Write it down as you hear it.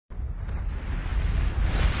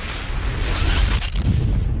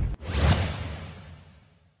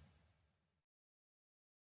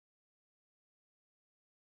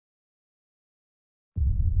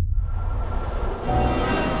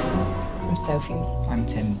Sophie. I'm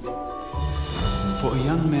Tim. For a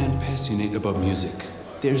young man passionate about music,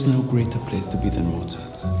 there's no greater place to be than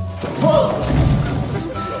Mozart's. And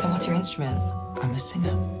what's your instrument? I'm a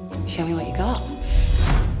singer. Show me what you got.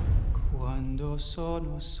 Quando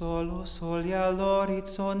sono solo soli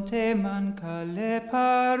all'orizzonte manca le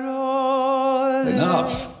parole.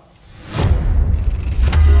 Enough.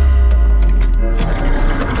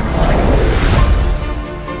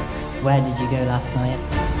 Where did you go last night?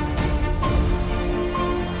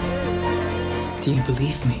 Do you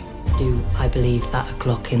believe me? Do I believe that a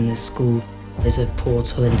clock in the school is a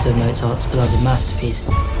portal into Mozart's beloved masterpiece?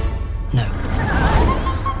 No.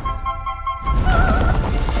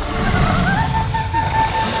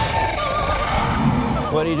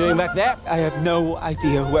 What are you doing back there? I have no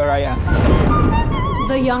idea where I am.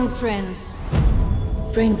 The young prince.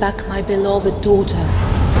 Bring back my beloved daughter.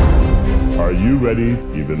 Are you ready,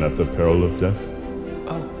 even at the peril of death?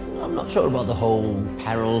 I'm not sure about the whole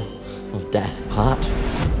peril of death part.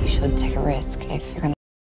 You should take a risk if you're gonna